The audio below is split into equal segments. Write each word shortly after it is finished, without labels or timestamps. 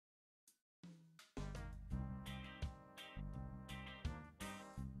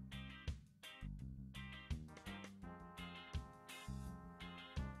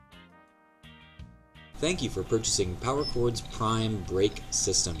Thank you for purchasing Cordz Prime Brake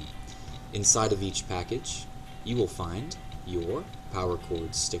System. Inside of each package, you will find your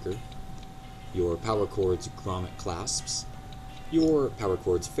Cordz sticker, your Cordz grommet clasps, your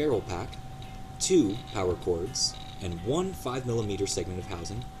Cordz ferrule pack, 2 Cords, and 1 5mm segment of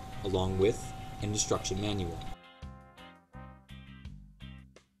housing, along with an instruction manual.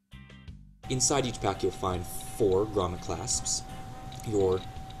 Inside each pack you'll find 4 grommet clasps, your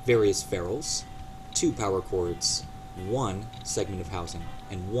various ferrules, 2 Cords, 1 segment of housing,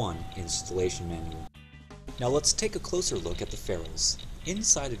 and 1 installation manual. Now let's take a closer look at the ferrules.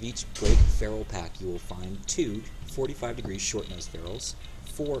 Inside of each brake ferrule pack you will find 2 45-degree short-nosed ferrules,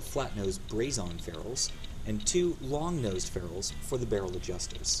 4 flat-nosed braze-on ferrules, and 2 long-nosed ferrules for the barrel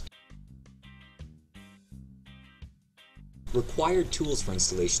adjusters. Required tools for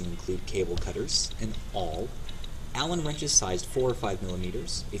installation include cable cutters, an awl, Allen wrenches sized 4 or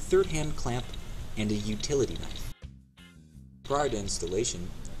 5mm, a third-hand clamp, and a utility knife. Prior to installation,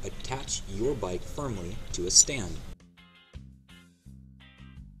 attach your bike firmly to a stand.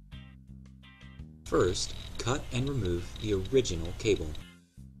 First, cut and remove the original cable.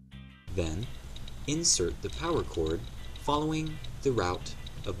 Then, insert the power cord following the route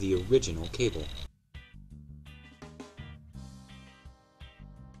of the original cable.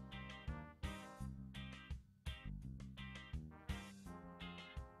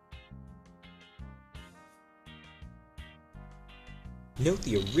 Note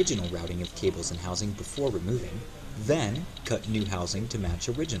the original routing of cables and housing before removing, then cut new housing to match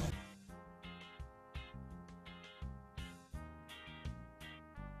original.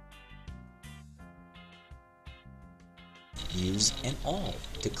 Use an awl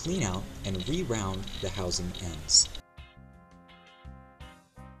to clean out and re-round the housing ends.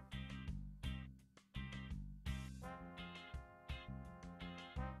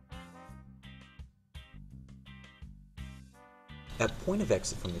 At point of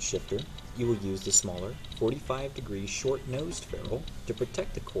exit from the shifter, you will use the smaller 45-degree short-nosed ferrule to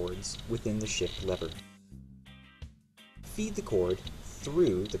protect the cords within the shift lever. Feed the cord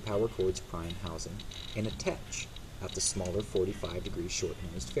through the Cordz Prime housing and attach at the smaller 45-degree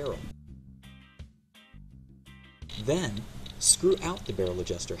short-nosed ferrule. Then, screw out the barrel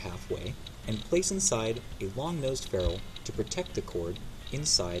adjuster halfway and place inside a long-nosed ferrule to protect the cord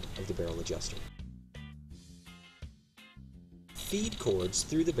inside of the barrel adjuster. Feed cords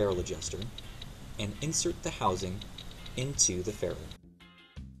through the barrel adjuster and insert the housing into the ferrule.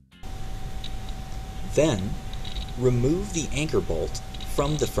 Then, remove the anchor bolt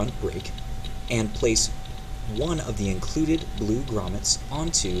from the front brake and place one of the included blue grommets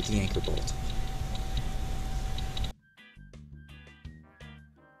onto the anchor bolt.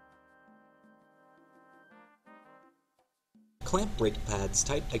 Clamp brake pads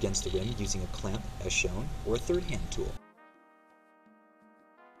tight against the rim using a clamp as shown or a third-hand tool.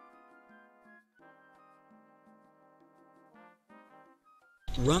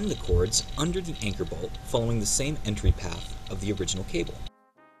 Run the cords under the anchor bolt following the same entry path of the original cable.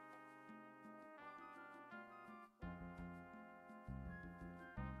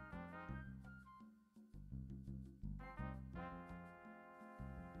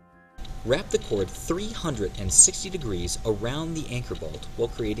 Wrap the cord 360 degrees around the anchor bolt while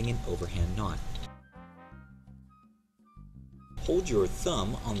creating an overhand knot. Hold your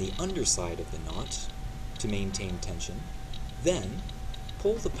thumb on the underside of the knot to maintain tension, then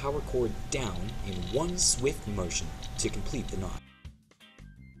pull the power cord down in one swift motion to complete the knot.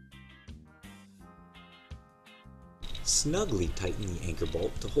 Snugly tighten the anchor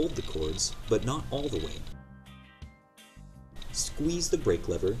bolt to hold the cords, but not all the way. Squeeze the brake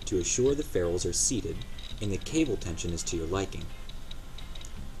lever to assure the ferrules are seated and the cable tension is to your liking.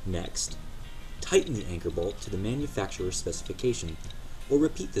 Next, tighten the anchor bolt to the manufacturer's specification, or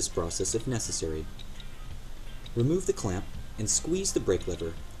repeat this process if necessary. Remove the clamp and squeeze the brake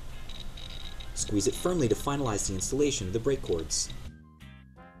lever. Squeeze it firmly to finalize the installation of the brake cords.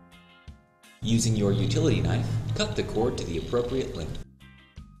 Using your utility knife, cut the cord to the appropriate length.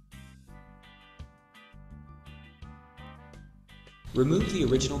 Remove the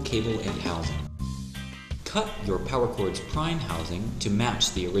original cable and housing. Cut your Cordz Prime housing to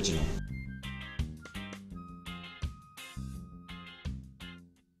match the original.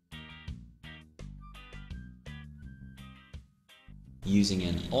 Using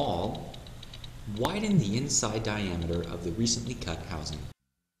an awl, widen the inside diameter of the recently cut housing.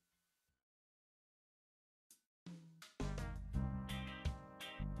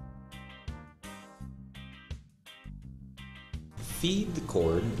 Feed the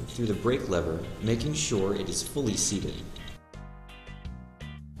cord through the brake lever, making sure it is fully seated.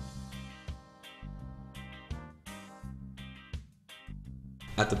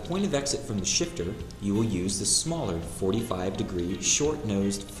 At the point of exit from the shifter, you will use the smaller 45-degree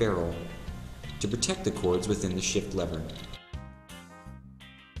short-nosed ferrule to protect the cords within the shift lever.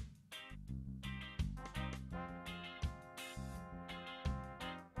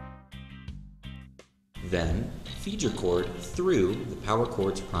 Then, feed your cord through the power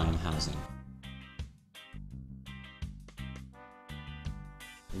cord's prime housing.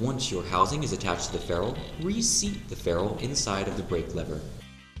 Once your housing is attached to the ferrule, reseat the ferrule inside of the brake lever.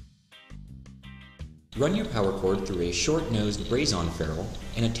 Run your power cord through a short-nosed braze-on ferrule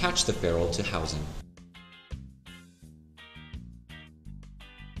and attach the ferrule to housing.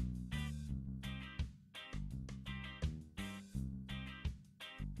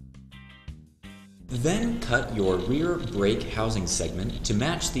 Then cut your rear brake housing segment to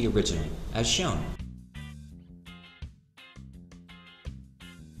match the original, as shown.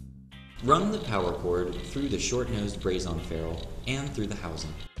 Run the power cord through the short-nosed braze-on ferrule and through the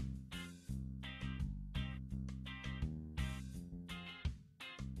housing.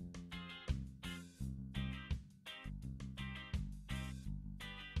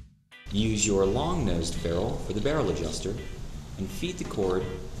 Use your long-nosed ferrule for the barrel adjuster and feed the cord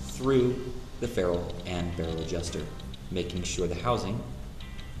through the ferrule and barrel adjuster, making sure the housing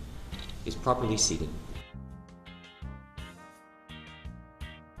is properly seated.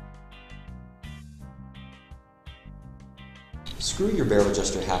 Screw your barrel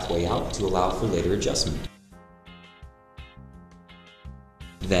adjuster halfway out to allow for later adjustment.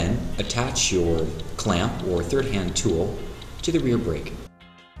 Then attach your clamp or third-hand tool to the rear brake.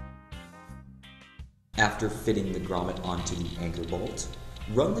 After fitting the grommet onto the anchor bolt,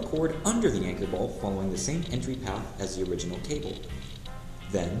 run the cord under the anchor bolt following the same entry path as the original cable.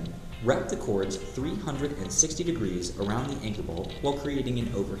 Then, wrap the cords 360 degrees around the anchor bolt while creating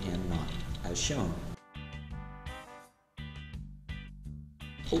an overhand knot, as shown.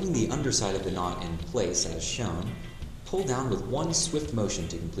 Holding the underside of the knot in place as shown, pull down with one swift motion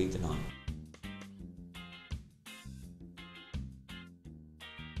to complete the knot.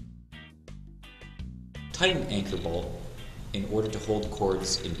 Tighten anchor bolt in order to hold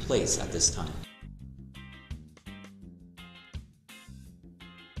cords in place at this time.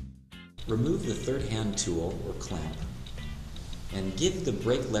 Remove the third hand tool or clamp and give the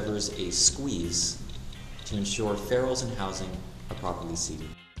brake levers a squeeze to ensure ferrules and housing are properly seated.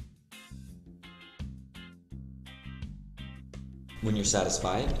 When you're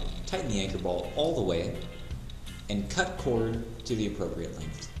satisfied, tighten the anchor bolt all the way and cut cord to the appropriate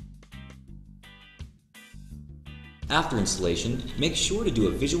length. After installation, make sure to do a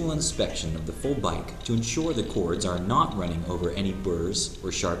visual inspection of the full bike to ensure the cords are not running over any burrs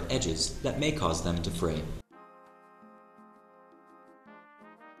or sharp edges that may cause them to fray.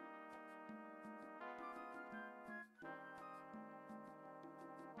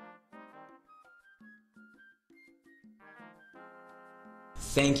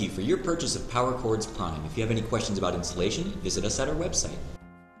 Thank you for your purchase of Power Cordz Prime. If you have any questions about installation, visit us at our website.